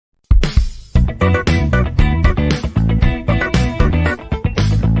Hello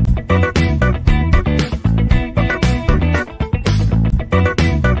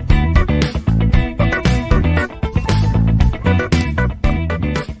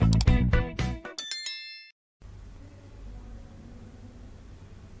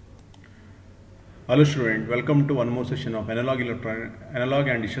student, welcome to one more session of analog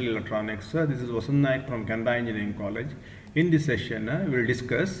and digital electronics. This is Vasant Naik from Canada Engineering College. In this session, we will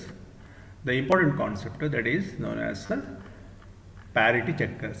discuss the important concept that is known as parity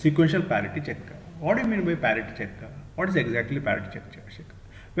checker, sequential parity checker. What do you mean by parity checker? What is exactly parity checker?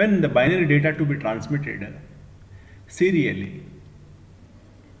 When the binary data to be transmitted serially,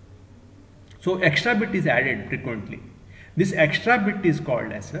 so extra bit is added frequently. This extra bit is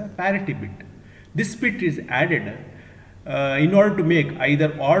called as a parity bit. This bit is added in order to make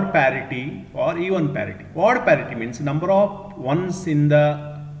either odd parity or even parity. Odd parity means number of ones in the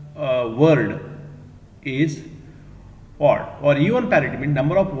word is odd, or even parity means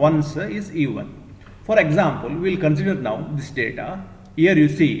number of ones is even. For example, we will consider now this data. Here you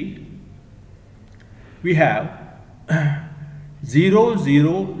see we have 0,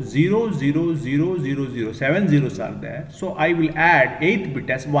 0, 0, 0, 0, 0, 0, 7 zeros are there. So I will add 8th bit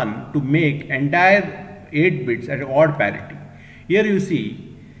as 1 to make entire 8 bits at odd parity. Here you see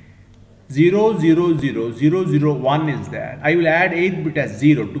 0, 0, 0, 0, 0, 1 is there. I will add 8th bit as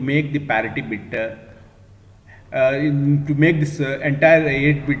 0 to make the parity bit, to make this entire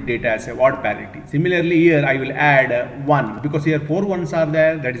 8-bit data as a odd parity. Similarly, here I will add 1 because here 4 ones are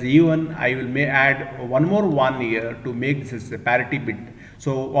there, that is even. I will add one more 1 here to make this as a parity bit,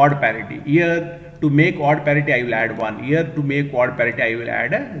 so odd parity. Here to make odd parity I will add 1, here to make odd parity I will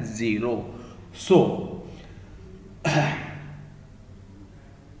add a 0. So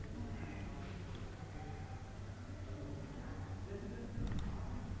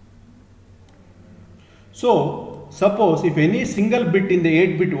so, suppose if any single bit in the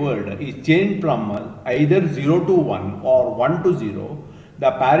 8-bit word is changed from either 0 to 1 or 1 to 0, the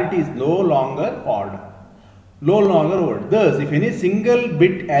parity is no longer odd, no longer odd. Thus, if any single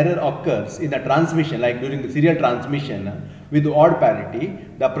bit error occurs in the transmission, like during the serial transmission with odd parity,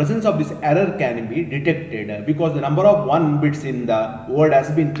 the presence of this error can be detected because the number of 1 bits in the word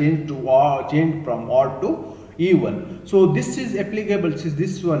has been changed from odd to even. So this is applicable,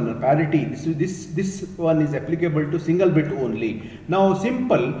 this one parity, this one is applicable to single bit only. Now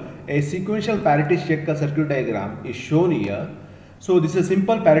simple, a sequential parity checker circuit diagram is shown here. So this is a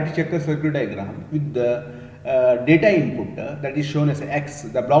simple parity checker circuit diagram with the data input that is shown as X.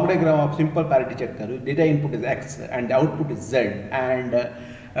 The block diagram of simple parity checker, data input is X and the output is Z, and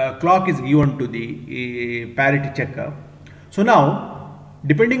clock is given to the parity checker. So now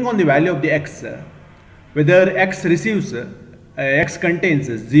depending on the value of the X, whether X receives, X contains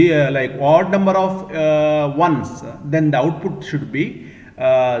like odd number of ones, then the output should be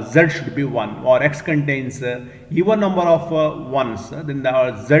Z should be 1, or X contains even number of ones, then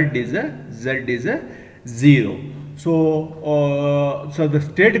the Z is 0. So, so the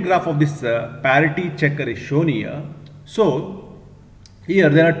state graph of this parity checker is shown here. So here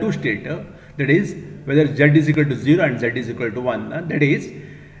there are two states, that is whether Z is equal to 0 and Z is equal to 1. That is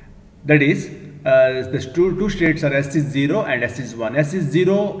the two states are S is 0 and S is 1. S is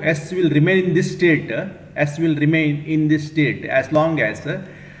 0, S will remain in this state, S will remain in this state as long as the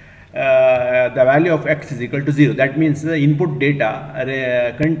value of X is equal to 0. That means the input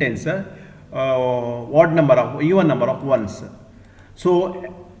data contains odd number of, even number of ones. So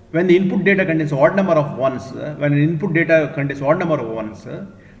when the input data contains odd number of ones, when the input data contains odd number of ones,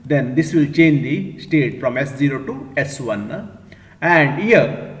 then this will change the state from S0 to S1, and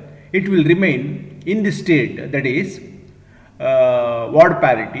here it will remain in the state, that is odd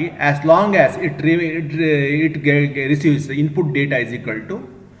parity, as long as it receives input data is equal to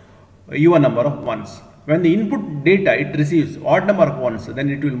even number of ones. When the input data it receives odd number of ones, then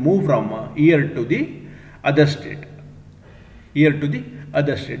it will move from here to the other state, here to the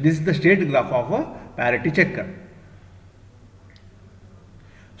other state. This is the state graph of a parity checker.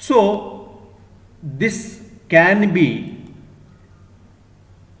 So this can be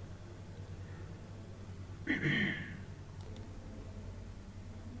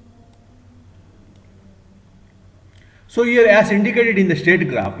so here, as indicated in the state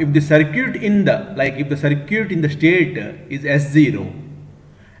graph, if the circuit in the, if the circuit in the state is S0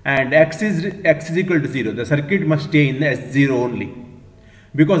 and X is equal to 0, the circuit must stay in the S0 only,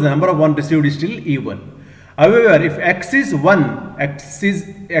 because the number of 1 received is still even. However, if X is 1, X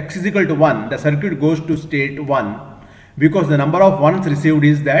is equal to 1, the circuit goes to state 1 because the number of 1s received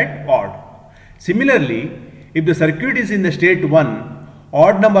is that odd. Similarly, if the circuit is in the state 1,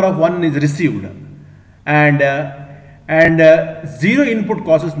 odd number of 1 is received, and zero input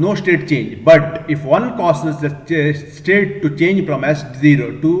causes no state change. But if 1 causes the state to change from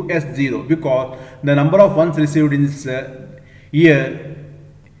S0 to S0, because the number of ones received in this year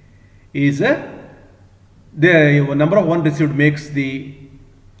is the number of 1 received makes the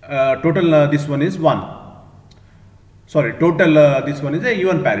total this one is 1. Sorry, total this one is a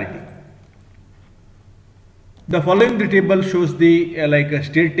even parity. The following the table shows the like a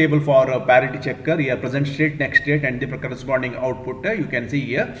state table for a parity checker. Here present state, next state, and the corresponding output you can see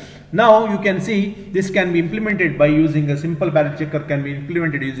here. Now you can see this can be implemented by using a simple parity checker, can be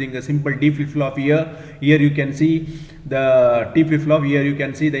implemented using a simple D flip-flop here. Here you can see the T flip-flop. Here you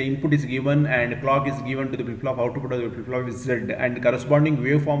can see the input is given and clock is given to the flip-flop, output of the flip-flop is Z, and corresponding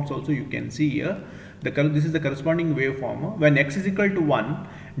waveforms also you can see here. This is the corresponding waveform. When x is equal to 1,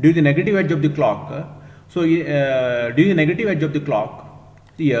 during the negative edge of the clock, during the negative edge of the clock,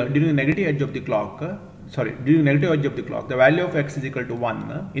 here during the negative edge of the clock, during the negative edge of the clock, the value of x is equal to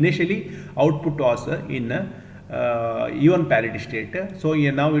 1. Initially, output was in even parity state. So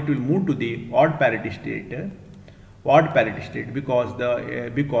here now it will move to the odd parity state,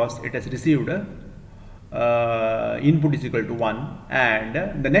 because it has received input is equal to 1 and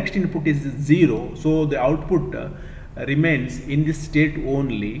the next input is 0. So the output remains in this state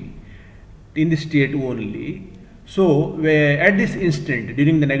only. So at this instant,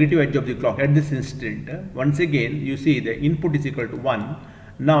 during the negative edge of the clock, at this instant, once again you see the input is equal to 1.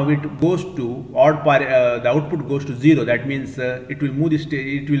 Now it goes to the output goes to 0. That means it will move the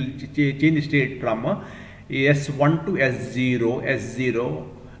state, it will change the state from S1 to S0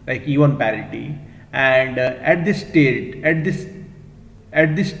 like even parity. And at this state, this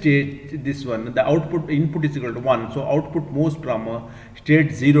one, the input is equal to 1. So output moves from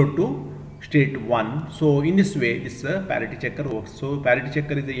state 0 to state 1. So in this way, this parity checker works. So parity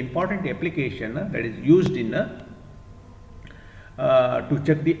checker is an important application that is used in to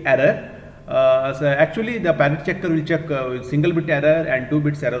check the error. So actually, the parity checker will check single bit error and 2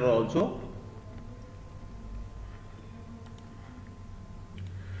 bits error also.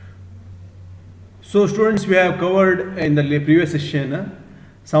 So students, we have covered in the previous session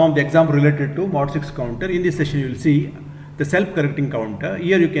some of the example related to mod 6 counter. In this session you will see the self-correcting counter.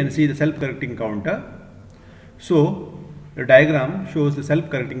 Here you can see the self-correcting counter. So the diagram shows the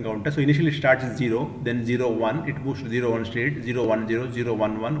self-correcting counter. So initially it starts at 0, then 0 1, it moves to 0 1 state, 0 1 0, 0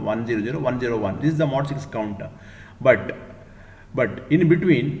 1 1, 1 0 0, 1 0 1. This is the mod 6 counter. But in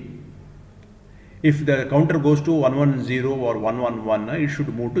between, if the counter goes to 1 1 0 or 1 1 1, it should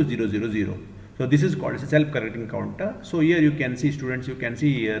move to 0 0 0. So this is called a self-correcting counter. So here you can see, students, you can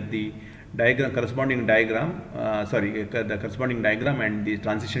see here the corresponding diagram and the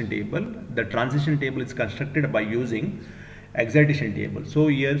transition table. The transition table is constructed by using excitation table. So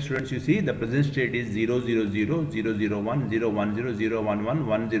here, students, you see the present state is 0 0 0, 0 0 1, 0 1 0, 0 1 1,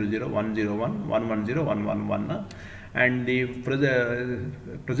 1 0 0, 1 0 1, 1 1 0, 1 1 1. And the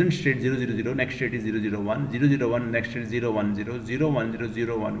present state 0 0 0, next state is 0 0 1, 0 0 1, next state is 0 1 0, 0 1 0,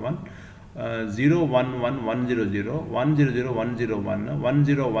 0 1 1. 0 1 1 1 0 0, 1 0 0 1 0 1, 1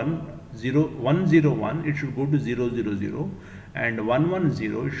 0 1 0 1 0 1, it should go to 0 0 0, and 1 1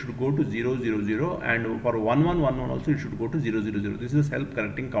 0, it should go to 0 0 0, and for 1 1 1 1 also it should go to 0 0 0. This is a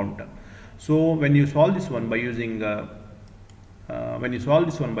self-correcting counter. So when you solve this one by using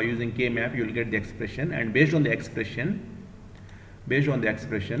K-map, you will get the expression, and based on the expression, here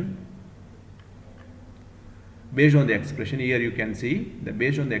you can see the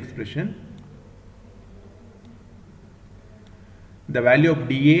based on the expression, the value of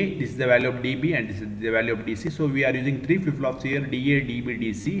DA, this is the value of DB, and this is the value of DC. So we are using 3 flip-flops here, DA, DB,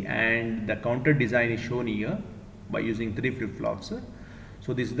 DC, and the counter design is shown here by using 3 flip-flops.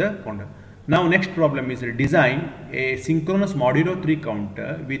 So this is the counter. Now next problem is design a synchronous modulo 3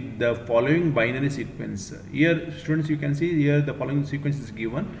 counter with the following binary sequence. Here, students, you can see here the following sequence is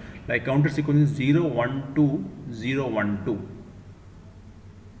given, like counter sequence is 0 1 2 0 1 2.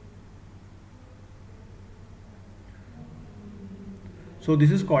 So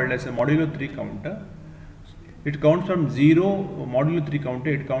this is called as a modulo 3 counter. It counts from 0, modulo 3 counter,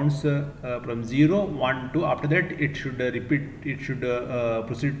 it counts from 0 1 2. After that it should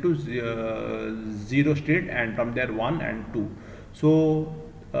proceed to 0 state, and from there 1 and 2. So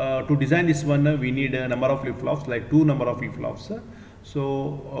to design this one, we need a number of flip-flops, like 2 number of flip-flops.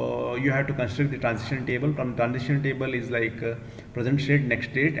 So you have to construct the transition table. From transition table is like present state,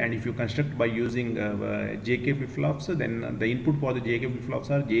 next state, and if you construct by using JK flip-flops, then the input for the JK flip-flops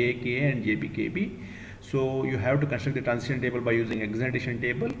are JK and JBKB. So you have to construct the transition table by using excitation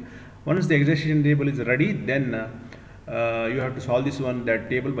table. Once the excitation table is ready, then You have to solve this one, that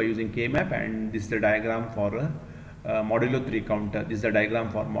table, by using K-map, and this is the diagram for modulo 3 counter. This is the diagram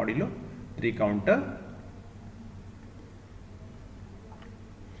for modulo 3 counter.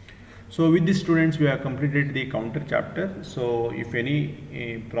 So with these students, we have completed the counter chapter. So if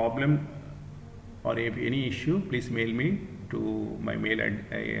any problem or if any issue, please mail me to my mail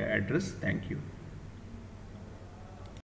address. Thank you.